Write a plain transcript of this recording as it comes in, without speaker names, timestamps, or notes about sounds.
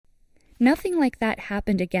Nothing like that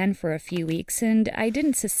happened again for a few weeks, and I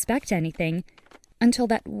didn't suspect anything until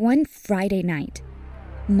that one Friday night.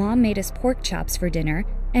 Mom made us pork chops for dinner,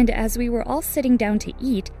 and as we were all sitting down to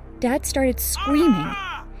eat, Dad started screaming.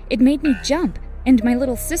 It made me jump, and my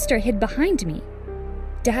little sister hid behind me.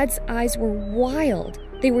 Dad's eyes were wild.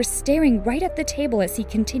 They were staring right at the table as he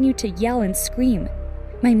continued to yell and scream.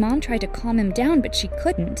 My mom tried to calm him down, but she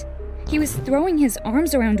couldn't. He was throwing his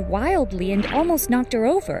arms around wildly and almost knocked her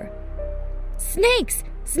over. "Snakes!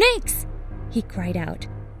 Snakes!" he cried out.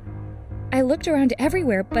 I looked around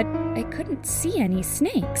everywhere, but I couldn't see any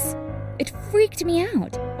snakes. It freaked me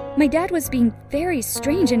out. My dad was being very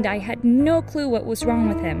strange, and I had no clue what was wrong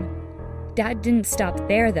with him. Dad didn't stop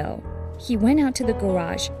there, though. He went out to the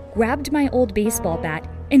garage, grabbed my old baseball bat,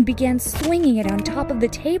 and began swinging it on top of the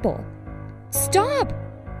table. "Stop!"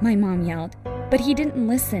 my mom yelled, but he didn't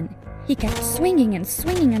listen. He kept swinging and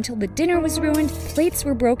swinging until the dinner was ruined, plates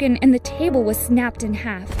were broken, and the table was snapped in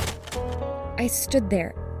half. I stood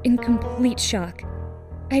there, in complete shock.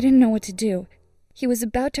 I didn't know what to do. He was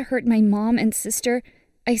about to hurt my mom and sister.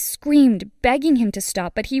 I screamed, begging him to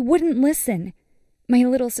stop, but he wouldn't listen. My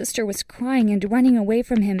little sister was crying and running away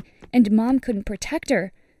from him, and Mom couldn't protect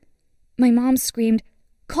her. My mom screamed,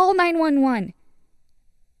 "Call 911!"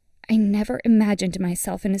 I never imagined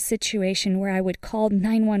myself in a situation where I would call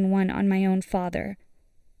 911 on my own father.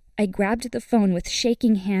 I grabbed the phone with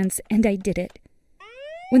shaking hands, and I did it.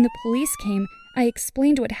 When the police came, I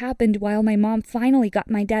explained what happened while my mom finally got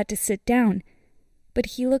my dad to sit down, but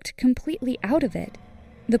he looked completely out of it.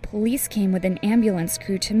 The police came with an ambulance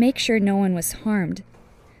crew to make sure no one was harmed.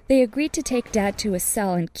 They agreed to take Dad to a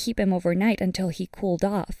cell and keep him overnight until he cooled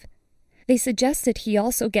off. They suggested he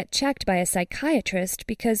also get checked by a psychiatrist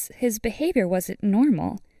because his behavior wasn't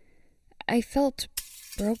normal. I felt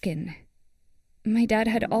broken. My dad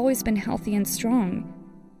had always been healthy and strong.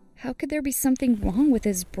 How could there be something wrong with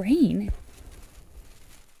his brain?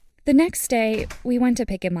 The next day, we went to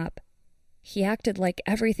pick him up. He acted like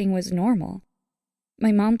everything was normal.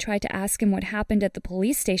 My mom tried to ask him what happened at the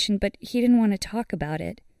police station, but he didn't want to talk about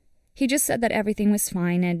it. He just said that everything was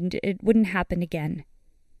fine and it wouldn't happen again.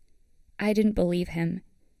 I didn't believe him,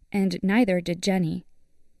 and neither did Jenny.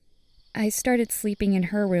 I started sleeping in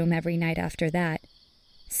her room every night after that,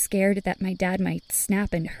 scared that my dad might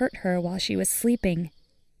snap and hurt her while she was sleeping.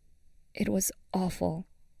 It was awful.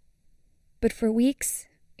 But for weeks,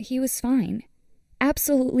 he was fine.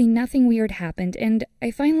 Absolutely nothing weird happened, and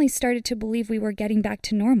I finally started to believe we were getting back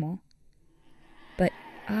to normal. But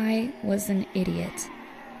I was an idiot.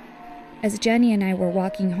 As Jenny and I were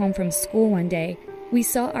walking home from school one day, we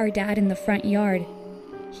saw our dad in the front yard.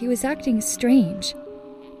 He was acting strange.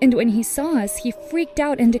 And when he saw us, he freaked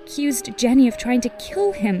out and accused Jenny of trying to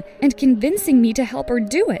kill him and convincing me to help her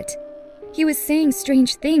do it. He was saying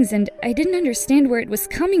strange things, and I didn't understand where it was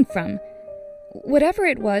coming from. Whatever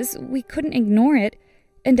it was, we couldn't ignore it,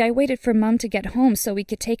 and I waited for Mom to get home so we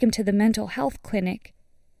could take him to the mental health clinic.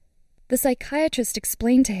 The psychiatrist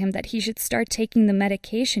explained to him that he should start taking the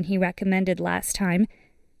medication he recommended last time,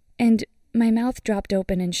 and my mouth dropped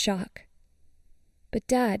open in shock. "But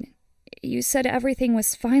Dad, you said everything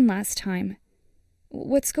was fine last time.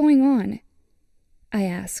 What's going on?" I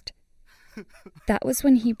asked. That was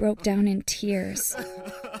when he broke down in tears.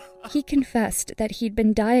 He confessed that he'd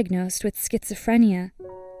been diagnosed with schizophrenia.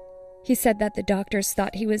 He said that the doctors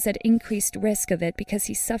thought he was at increased risk of it because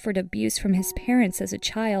he suffered abuse from his parents as a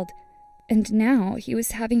child, and now he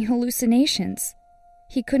was having hallucinations.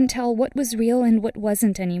 He couldn't tell what was real and what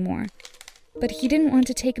wasn't anymore. But he didn't want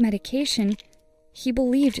to take medication. He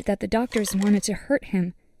believed that the doctors wanted to hurt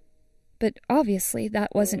him. But obviously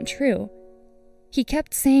that wasn't true. He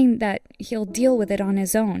kept saying that he'll deal with it on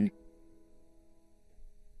his own.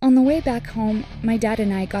 On the way back home, my dad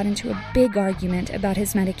and I got into a big argument about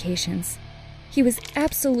his medications. He was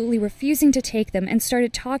absolutely refusing to take them and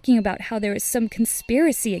started talking about how there was some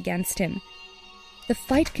conspiracy against him. The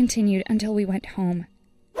fight continued until we went home.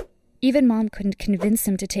 Even Mom couldn't convince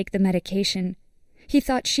him to take the medication. He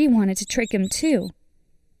thought she wanted to trick him too.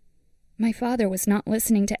 My father was not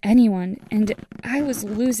listening to anyone, and I was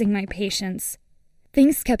losing my patience.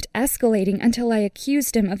 Things kept escalating until I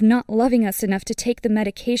accused him of not loving us enough to take the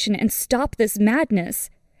medication and stop this madness.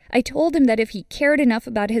 I told him that if he cared enough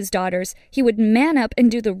about his daughters, he would man up and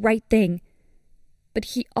do the right thing. But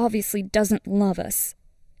he obviously doesn't love us.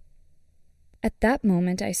 At that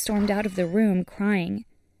moment, I stormed out of the room crying,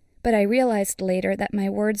 but I realized later that my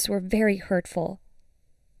words were very hurtful.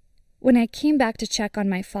 When I came back to check on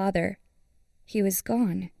my father, he was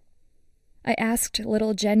gone. I asked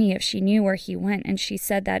little Jenny if she knew where he went, and she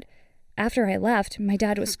said that After I left, my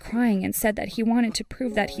dad was crying and said that he wanted to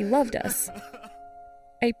prove that he loved us.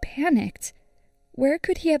 I panicked. Where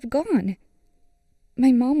could he have gone?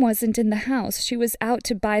 My mom wasn't in the house. She was out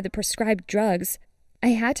to buy the prescribed drugs. I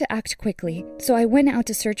had to act quickly, so I went out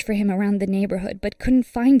to search for him around the neighborhood, but couldn't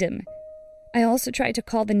find him. I also tried to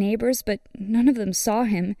call the neighbors, but none of them saw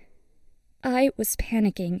him. I was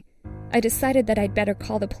panicking. I decided that I'd better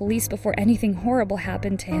call the police before anything horrible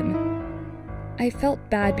happened to him. I felt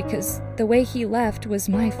bad because the way he left was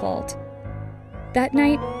my fault. That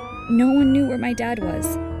night, no one knew where my dad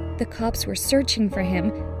was. The cops were searching for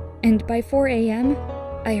him, and by 4 a.m.,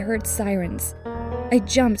 I heard sirens. I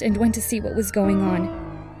jumped and went to see what was going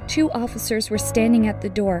on. 2 officers were standing at the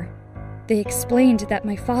door. They explained that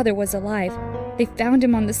my father was alive. They found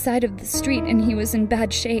him on the side of the street and he was in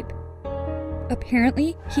bad shape.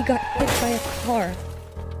 Apparently, he got hit by a car.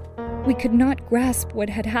 We could not grasp what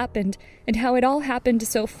had happened and how it all happened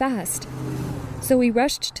so fast. So we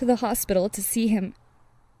rushed to the hospital to see him.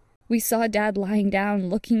 We saw Dad lying down,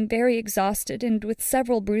 looking very exhausted and with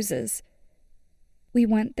several bruises. We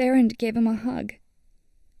went there and gave him a hug.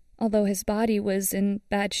 Although his body was in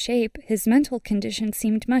bad shape, his mental condition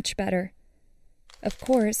seemed much better. Of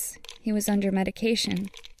course, he was under medication.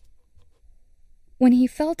 When he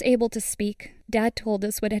felt able to speak, Dad told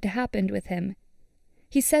us what had happened with him.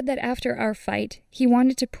 He said that after our fight, he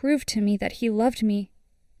wanted to prove to me that he loved me,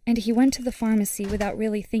 and he went to the pharmacy without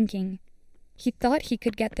really thinking. He thought he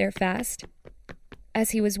could get there fast.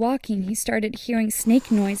 As he was walking, he started hearing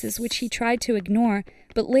snake noises, which he tried to ignore,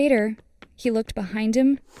 but later, he looked behind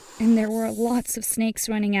him, and there were lots of snakes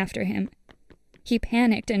running after him. He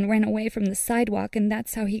panicked and ran away from the sidewalk, and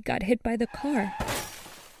that's how he got hit by the car.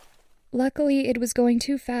 Luckily, it was going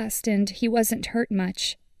too fast, and he wasn't hurt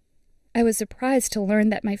much. I was surprised to learn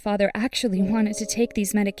that my father actually wanted to take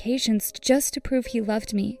these medications just to prove he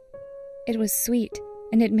loved me. It was sweet,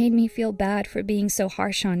 and it made me feel bad for being so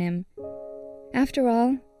harsh on him. After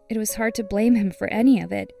all, it was hard to blame him for any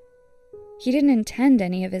of it. He didn't intend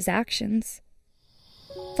any of his actions.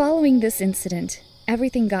 Following this incident,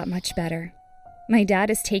 everything got much better. My dad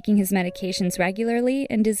is taking his medications regularly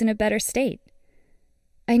and is in a better state.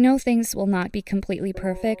 I know things will not be completely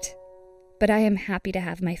perfect, but I am happy to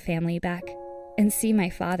have my family back and see my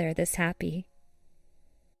father this happy.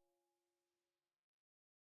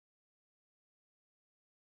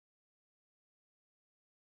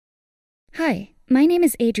 Hi, my name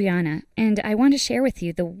is Adriana, and I want to share with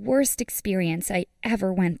you the worst experience I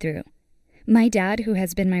ever went through. My dad, who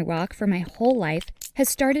has been my rock for my whole life, has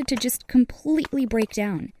started to just completely break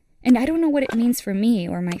down, and I don't know what it means for me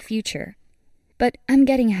or my future. But I'm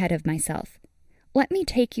getting ahead of myself. Let me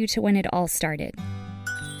take you to when it all started.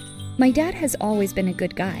 My dad has always been a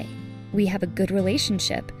good guy. We have a good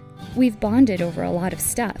relationship. We've bonded over a lot of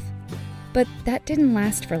stuff. But that didn't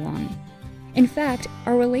last for long. In fact,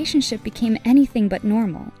 our relationship became anything but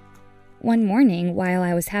normal. One morning, while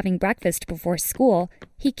I was having breakfast before school,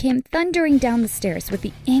 he came thundering down the stairs with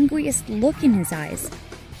the angriest look in his eyes.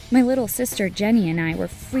 My little sister Jenny and I were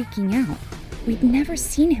freaking out. We'd never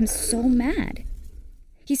seen him so mad.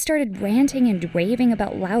 He started ranting and raving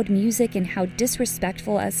about loud music and how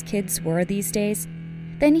disrespectful us kids were these days.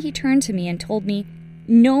 Then he turned to me and told me,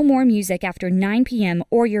 "No more music after 9 p.m.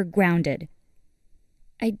 or you're grounded."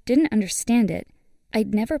 I didn't understand it.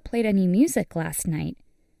 I'd never played any music last night.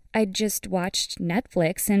 I'd just watched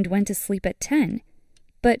Netflix and went to sleep at 10.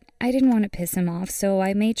 But I didn't want to piss him off, so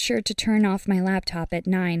I made sure to turn off my laptop at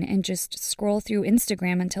 9 and just scroll through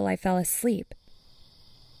Instagram until I fell asleep.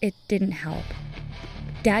 It didn't help.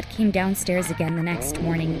 Dad came downstairs again the next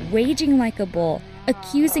morning, raging like a bull,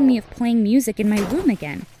 accusing me of playing music in my room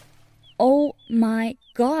again. Oh my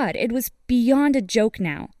God, it was beyond a joke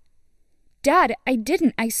now. "Dad, I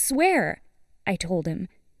didn't, I swear," I told him,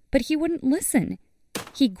 but he wouldn't listen.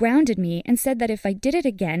 He grounded me and said that if I did it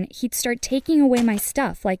again, he'd start taking away my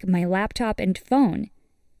stuff like my laptop and phone.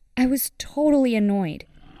 I was totally annoyed,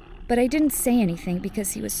 but I didn't say anything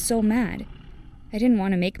because he was so mad. I didn't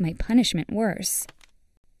want to make my punishment worse.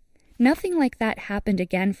 Nothing like that happened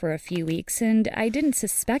again for a few weeks, and I didn't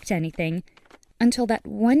suspect anything until that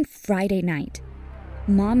one Friday night.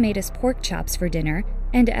 Mom made us pork chops for dinner,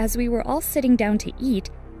 and as we were all sitting down to eat,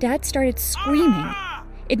 Dad started screaming.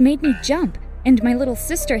 It made me jump, and my little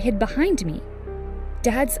sister hid behind me.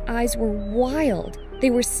 Dad's eyes were wild. They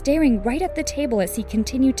were staring right at the table as he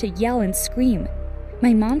continued to yell and scream.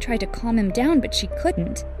 My mom tried to calm him down, but she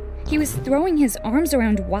couldn't. He was throwing his arms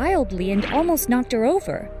around wildly and almost knocked her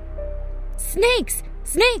over. "Snakes!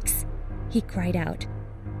 Snakes!" he cried out.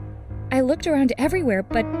 I looked around everywhere,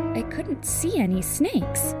 but I couldn't see any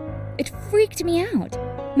snakes. It freaked me out.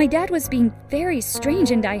 My dad was being very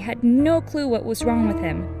strange and I had no clue what was wrong with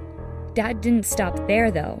him. Dad didn't stop there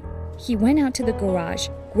though. He went out to the garage,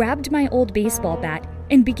 grabbed my old baseball bat,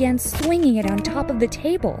 and began swinging it on top of the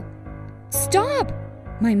table. "Stop!"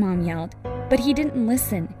 my mom yelled, but he didn't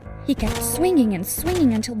listen. He kept swinging and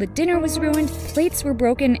swinging until the dinner was ruined, plates were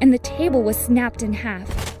broken, and the table was snapped in half.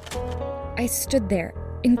 I stood there,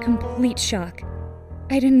 in complete shock.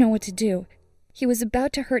 I didn't know what to do. He was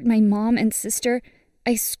about to hurt my mom and sister.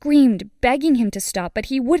 I screamed, begging him to stop, but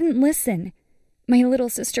he wouldn't listen. My little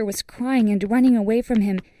sister was crying and running away from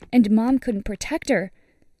him, and Mom couldn't protect her.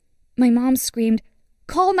 My mom screamed,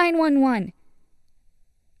 "Call 911!"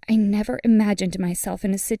 I never imagined myself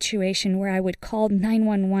in a situation where I would call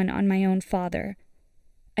 911 on my own father.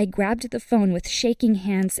 I grabbed the phone with shaking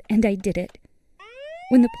hands, and I did it.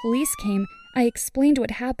 When the police came, I explained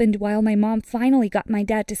what happened while my mom finally got my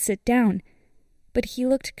dad to sit down, but he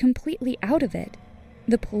looked completely out of it.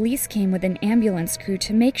 The police came with an ambulance crew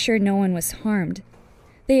to make sure no one was harmed.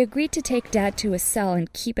 They agreed to take Dad to a cell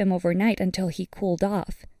and keep him overnight until he cooled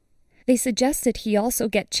off. They suggested he also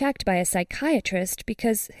get checked by a psychiatrist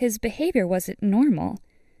because his behavior wasn't normal.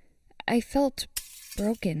 I felt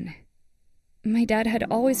broken. My dad had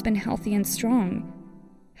always been healthy and strong.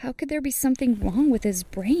 How could there be something wrong with his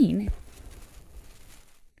brain?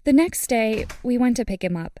 The next day, we went to pick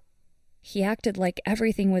him up. He acted like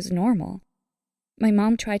everything was normal. My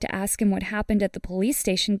mom tried to ask him what happened at the police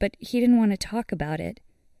station, but he didn't want to talk about it.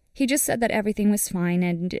 He just said that everything was fine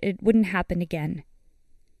and it wouldn't happen again.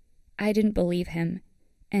 I didn't believe him,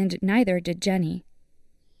 and neither did Jenny.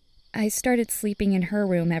 I started sleeping in her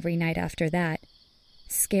room every night after that,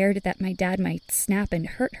 scared that my dad might snap and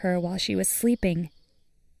hurt her while she was sleeping.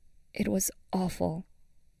 It was awful.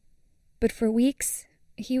 But for weeks,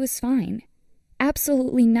 he was fine.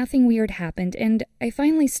 Absolutely nothing weird happened, and I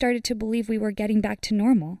finally started to believe we were getting back to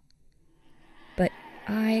normal. But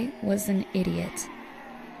I was an idiot.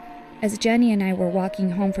 As Jenny and I were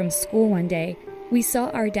walking home from school one day, we saw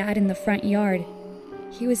our dad in the front yard.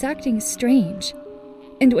 He was acting strange.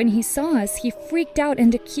 And when he saw us, he freaked out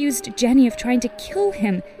and accused Jenny of trying to kill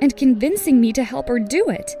him and convincing me to help her do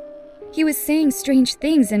it. He was saying strange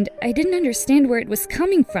things, and I didn't understand where it was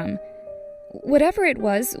coming from. Whatever it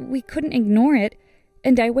was, we couldn't ignore it,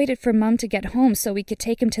 and I waited for Mom to get home so we could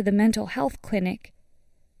take him to the mental health clinic.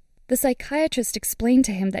 The psychiatrist explained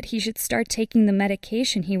to him that he should start taking the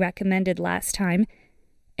medication he recommended last time,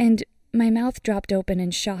 and my mouth dropped open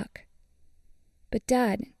in shock. "But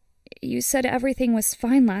Dad, you said everything was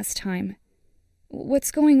fine last time.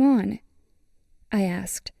 What's going on?" I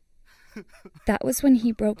asked. That was when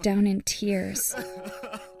he broke down in tears.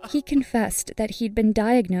 He confessed that he'd been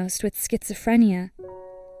diagnosed with schizophrenia.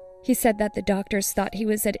 He said that the doctors thought he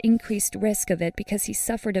was at increased risk of it because he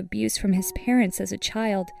suffered abuse from his parents as a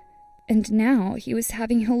child, and now he was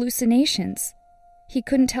having hallucinations. He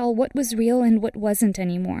couldn't tell what was real and what wasn't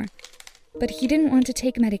anymore. But he didn't want to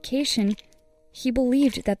take medication. He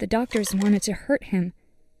believed that the doctors wanted to hurt him.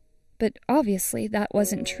 But obviously that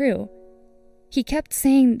wasn't true. He kept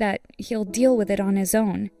saying that he'll deal with it on his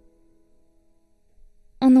own.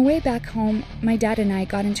 On the way back home, my dad and I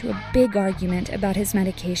got into a big argument about his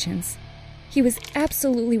medications. He was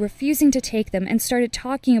absolutely refusing to take them and started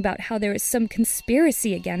talking about how there was some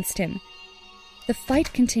conspiracy against him. The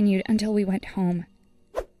fight continued until we went home.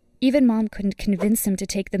 Even Mom couldn't convince him to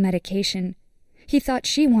take the medication. He thought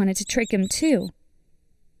she wanted to trick him too.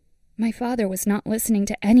 My father was not listening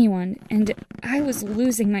to anyone, and I was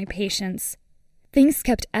losing my patience. Things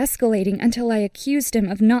kept escalating until I accused him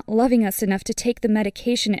of not loving us enough to take the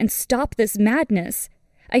medication and stop this madness.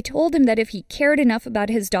 I told him that if he cared enough about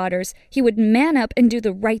his daughters, he would man up and do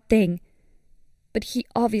the right thing. But he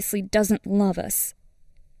obviously doesn't love us.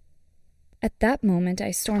 At that moment,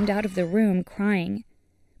 I stormed out of the room crying,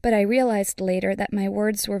 but I realized later that my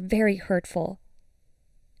words were very hurtful.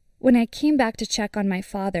 When I came back to check on my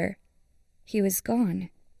father, he was gone.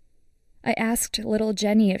 I asked little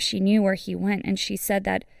Jenny if she knew where he went, and she said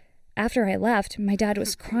that after I left, my dad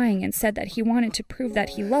was crying and said that he wanted to prove that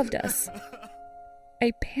he loved us.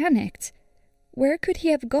 I panicked. Where could he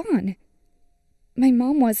have gone? My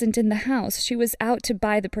mom wasn't in the house. She was out to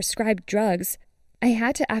buy the prescribed drugs. I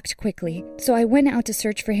had to act quickly, so I went out to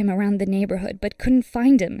search for him around the neighborhood, but couldn't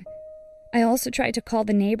find him. I also tried to call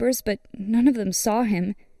the neighbors, but none of them saw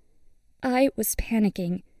him. I was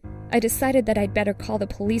panicking. I decided that I'd better call the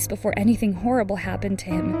police before anything horrible happened to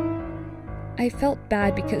him. I felt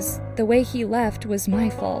bad because the way he left was my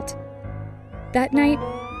fault. That night,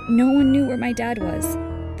 no one knew where my dad was.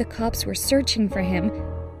 The cops were searching for him,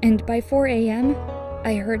 and by 4 a.m.,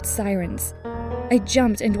 I heard sirens. I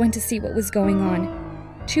jumped and went to see what was going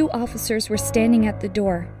on. 2 officers were standing at the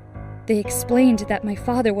door. They explained that my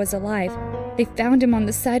father was alive. They found him on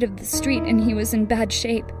the side of the street and he was in bad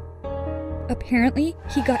shape. Apparently,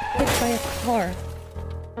 he got hit by a car.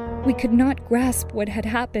 We could not grasp what had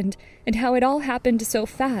happened and how it all happened so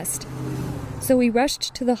fast. So we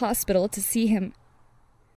rushed to the hospital to see him.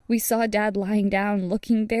 We saw Dad lying down,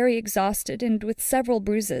 looking very exhausted and with several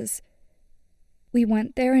bruises. We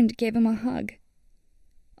went there and gave him a hug.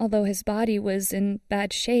 Although his body was in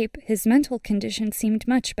bad shape, his mental condition seemed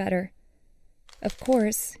much better. Of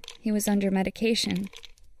course, he was under medication.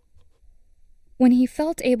 When he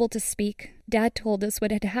felt able to speak, Dad told us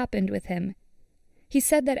what had happened with him. He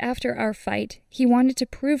said that after our fight, he wanted to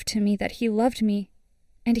prove to me that he loved me,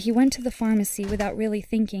 and he went to the pharmacy without really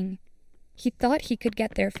thinking. He thought he could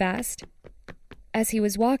get there fast. As he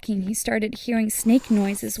was walking, he started hearing snake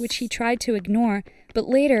noises, which he tried to ignore, but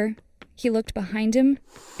later, he looked behind him,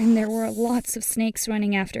 and there were lots of snakes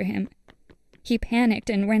running after him. He panicked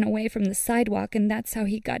and ran away from the sidewalk, and that's how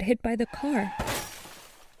he got hit by the car.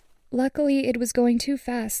 Luckily, it was going too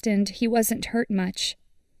fast, and he wasn't hurt much.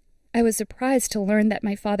 I was surprised to learn that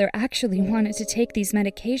my father actually wanted to take these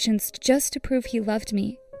medications just to prove he loved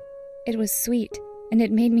me. It was sweet, and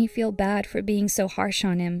it made me feel bad for being so harsh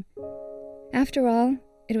on him. After all,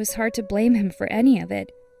 it was hard to blame him for any of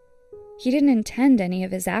it. He didn't intend any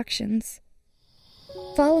of his actions.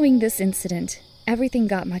 Following this incident, everything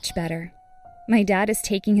got much better. My dad is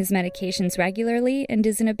taking his medications regularly and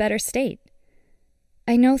is in a better state.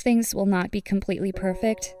 I know things will not be completely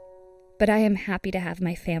perfect, but I am happy to have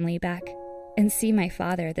my family back and see my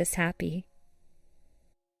father this happy.